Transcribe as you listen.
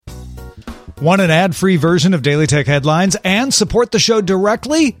Want an ad-free version of Daily Tech Headlines and support the show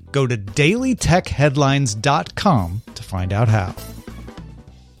directly? Go to dailytechheadlines.com to find out how.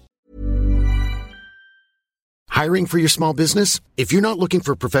 Hiring for your small business? If you're not looking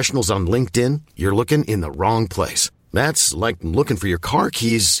for professionals on LinkedIn, you're looking in the wrong place. That's like looking for your car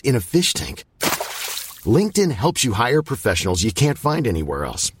keys in a fish tank. LinkedIn helps you hire professionals you can't find anywhere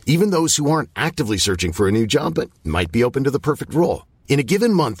else, even those who aren't actively searching for a new job but might be open to the perfect role. In a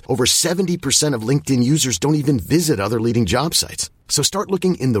given month, over 70% of LinkedIn users don't even visit other leading job sites. So start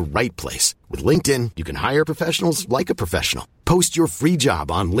looking in the right place. With LinkedIn, you can hire professionals like a professional. Post your free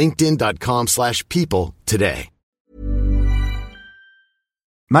job on linkedin.com/people today.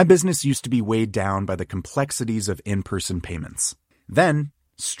 My business used to be weighed down by the complexities of in-person payments. Then,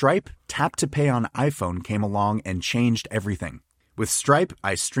 Stripe Tap to Pay on iPhone came along and changed everything. With Stripe,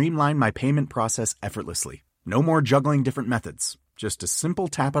 I streamlined my payment process effortlessly. No more juggling different methods. Just a simple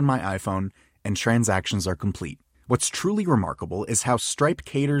tap on my iPhone and transactions are complete. What's truly remarkable is how Stripe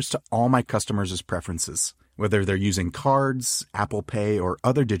caters to all my customers' preferences. Whether they're using cards, Apple Pay, or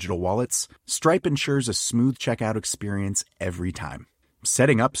other digital wallets, Stripe ensures a smooth checkout experience every time.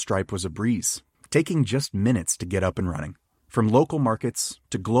 Setting up Stripe was a breeze, taking just minutes to get up and running. From local markets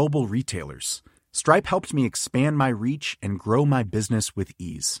to global retailers, Stripe helped me expand my reach and grow my business with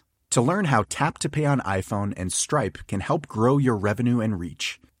ease. To learn how Tap to Pay on iPhone and Stripe can help grow your revenue and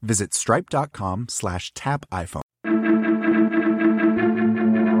reach, visit stripe.com/tapiphone.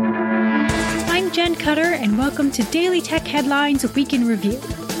 I'm Jen Cutter, and welcome to Daily Tech Headlines Week in Review.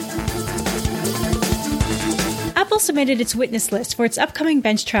 Apple submitted its witness list for its upcoming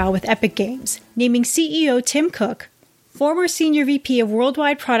bench trial with Epic Games, naming CEO Tim Cook, former Senior VP of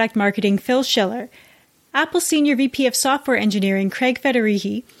Worldwide Product Marketing Phil Schiller, Apple Senior VP of Software Engineering Craig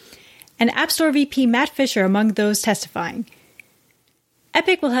Federighi, and App Store VP Matt Fisher among those testifying.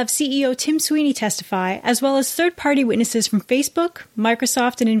 Epic will have CEO Tim Sweeney testify, as well as third-party witnesses from Facebook,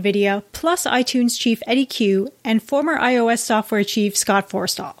 Microsoft, and NVIDIA, plus iTunes chief Eddie Q and former iOS software chief Scott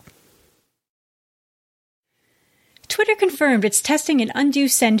Forstall. Twitter confirmed it's testing an undo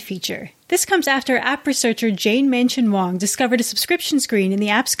send feature. This comes after app researcher Jane Manchin Wong discovered a subscription screen in the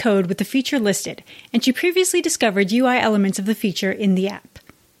app's code with the feature listed, and she previously discovered UI elements of the feature in the app.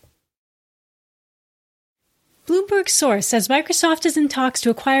 Bloomberg's source says Microsoft is in talks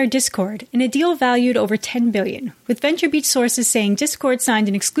to acquire Discord in a deal valued over $10 billion, with VentureBeat sources saying Discord signed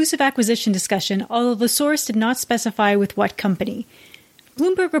an exclusive acquisition discussion, although the source did not specify with what company.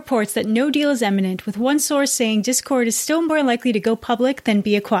 Bloomberg reports that no deal is imminent, with one source saying Discord is still more likely to go public than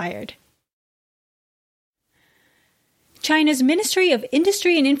be acquired. China's Ministry of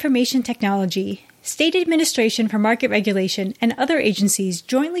Industry and Information Technology, State Administration for Market Regulation, and other agencies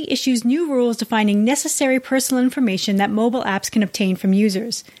jointly issues new rules defining necessary personal information that mobile apps can obtain from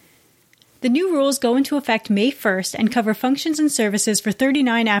users. The new rules go into effect May 1st and cover functions and services for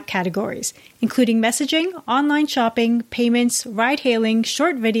 39 app categories, including messaging, online shopping, payments, ride-hailing,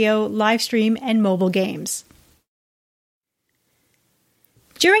 short video, live stream, and mobile games.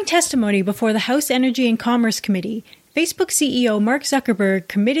 During testimony before the House Energy and Commerce Committee, Facebook CEO Mark Zuckerberg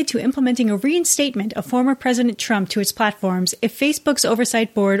committed to implementing a reinstatement of former President Trump to its platforms if Facebook's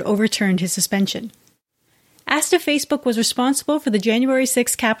oversight board overturned his suspension. Asked if Facebook was responsible for the January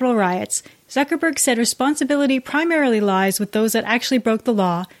 6 Capitol riots, Zuckerberg said responsibility primarily lies with those that actually broke the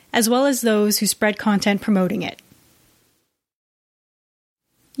law, as well as those who spread content promoting it.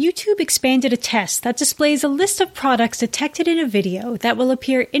 YouTube expanded a test that displays a list of products detected in a video that will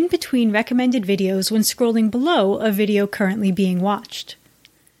appear in between recommended videos when scrolling below a video currently being watched.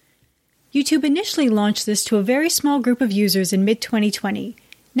 YouTube initially launched this to a very small group of users in mid-2020,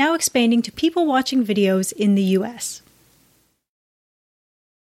 now expanding to people watching videos in the US.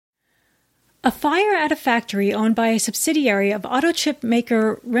 A fire at a factory owned by a subsidiary of auto chip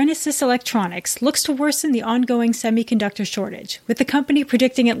maker Renesas Electronics looks to worsen the ongoing semiconductor shortage, with the company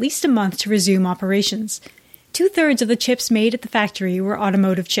predicting at least a month to resume operations. 2/3 of the chips made at the factory were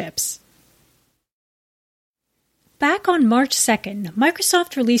automotive chips. Back on March 2nd,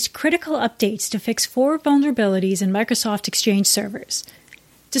 Microsoft released critical updates to fix 4 vulnerabilities in Microsoft Exchange servers.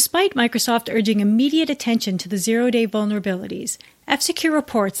 Despite Microsoft urging immediate attention to the zero-day vulnerabilities, F-Secure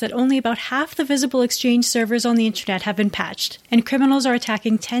reports that only about half the visible Exchange servers on the Internet have been patched, and criminals are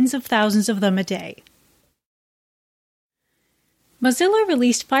attacking tens of thousands of them a day. Mozilla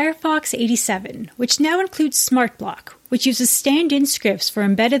released Firefox 87, which now includes SmartBlock, which uses stand-in scripts for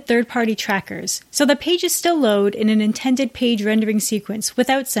embedded third-party trackers, so that pages still load in an intended page rendering sequence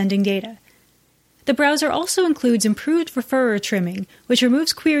without sending data. The browser also includes improved referrer trimming, which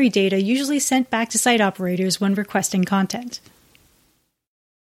removes query data usually sent back to site operators when requesting content.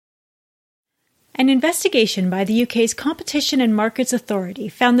 An investigation by the UK's Competition and Markets Authority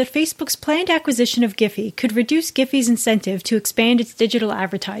found that Facebook's planned acquisition of Giphy could reduce Giphy's incentive to expand its digital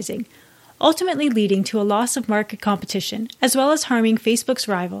advertising, ultimately leading to a loss of market competition, as well as harming Facebook's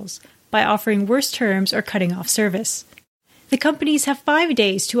rivals by offering worse terms or cutting off service. The companies have 5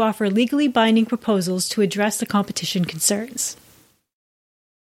 days to offer legally binding proposals to address the competition concerns.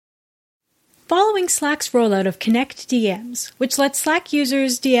 Following Slack's rollout of Connect DMs, which lets Slack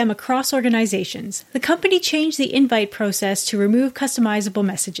users DM across organizations, the company changed the invite process to remove customizable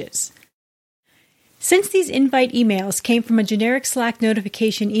messages. Since these invite emails came from a generic Slack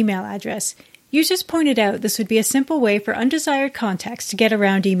notification email address, users pointed out this would be a simple way for undesired contacts to get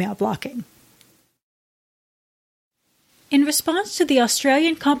around email blocking. In response to the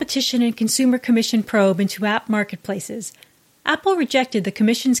Australian Competition and Consumer Commission probe into app marketplaces, Apple rejected the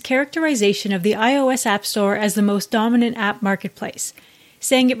Commission's characterization of the iOS App Store as the most dominant app marketplace,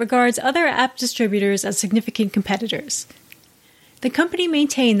 saying it regards other app distributors as significant competitors. The company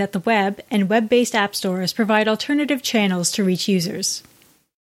maintained that the web and web-based app stores provide alternative channels to reach users.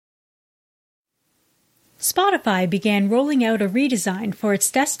 Spotify began rolling out a redesign for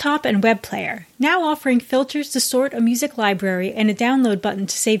its desktop and web player, now offering filters to sort a music library and a download button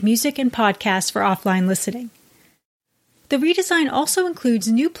to save music and podcasts for offline listening. The redesign also includes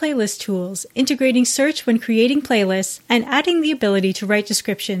new playlist tools, integrating search when creating playlists, and adding the ability to write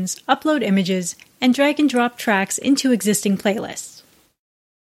descriptions, upload images, and drag and drop tracks into existing playlists.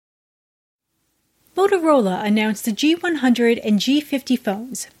 Motorola announced the G100 and G50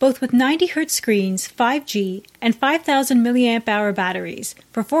 phones, both with 90Hz screens, 5G, and 5,000 mAh batteries,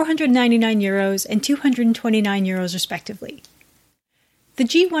 for €499 and €229 respectively. The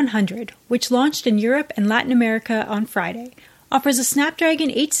G100, which launched in Europe and Latin America on Friday, offers a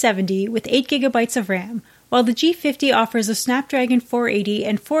Snapdragon 870 with 8GB of RAM, while the G50 offers a Snapdragon 480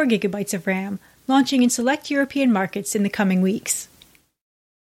 and 4GB of RAM, launching in select European markets in the coming weeks.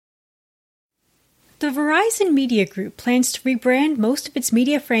 The Verizon Media Group plans to rebrand most of its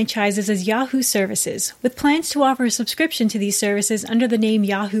media franchises as Yahoo services, with plans to offer a subscription to these services under the name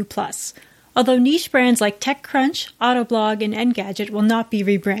Yahoo Plus, although niche brands like TechCrunch, Autoblog, and Engadget will not be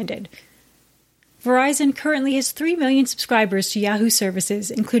rebranded. Verizon currently has 3 million subscribers to Yahoo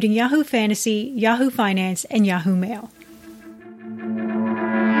services, including Yahoo Fantasy, Yahoo Finance, and Yahoo Mail.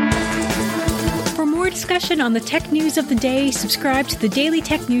 For more discussion on the tech news of the day, subscribe to the Daily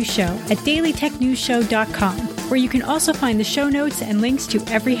Tech News Show at dailytechnewsshow.com, where you can also find the show notes and links to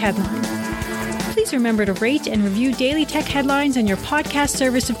every headline. Please remember to rate and review Daily Tech Headlines on your podcast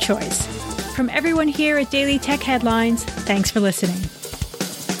service of choice. From everyone here at Daily Tech Headlines, thanks for listening.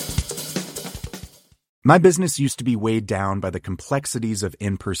 My business used to be weighed down by the complexities of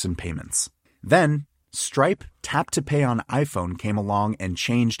in-person payments. Then, Stripe Tap to Pay on iPhone came along and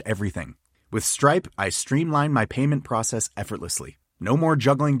changed everything. With Stripe, I streamlined my payment process effortlessly. No more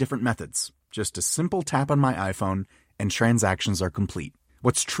juggling different methods. Just a simple tap on my iPhone and transactions are complete.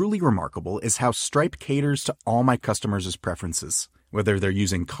 What's truly remarkable is how Stripe caters to all my customers' preferences. Whether they're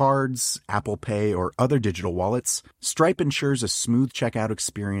using cards, Apple Pay, or other digital wallets, Stripe ensures a smooth checkout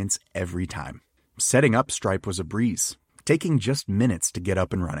experience every time. Setting up Stripe was a breeze, taking just minutes to get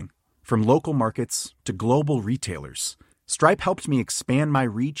up and running. From local markets to global retailers, Stripe helped me expand my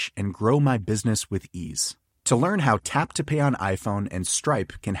reach and grow my business with ease. To learn how Tap to Pay on iPhone and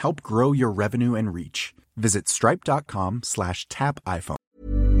Stripe can help grow your revenue and reach, visit stripe.com/tapiphone.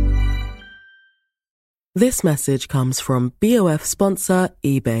 This message comes from BOF sponsor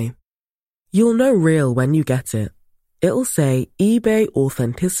eBay. You'll know real when you get it. It'll say eBay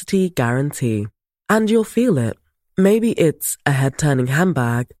Authenticity Guarantee. And you'll feel it. Maybe it's a head-turning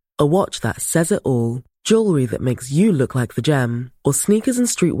handbag, a watch that says it all, jewelry that makes you look like the gem, or sneakers and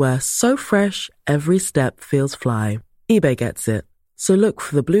streetwear so fresh every step feels fly. eBay gets it. So look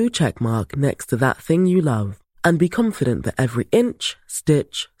for the blue check mark next to that thing you love. And be confident that every inch,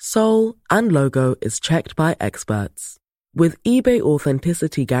 stitch, sole, and logo is checked by experts. With eBay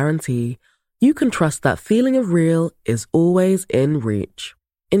Authenticity Guarantee, you can trust that feeling of real is always in reach.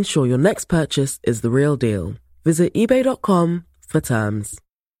 Ensure your next purchase is the real deal. Visit eBay.com for terms.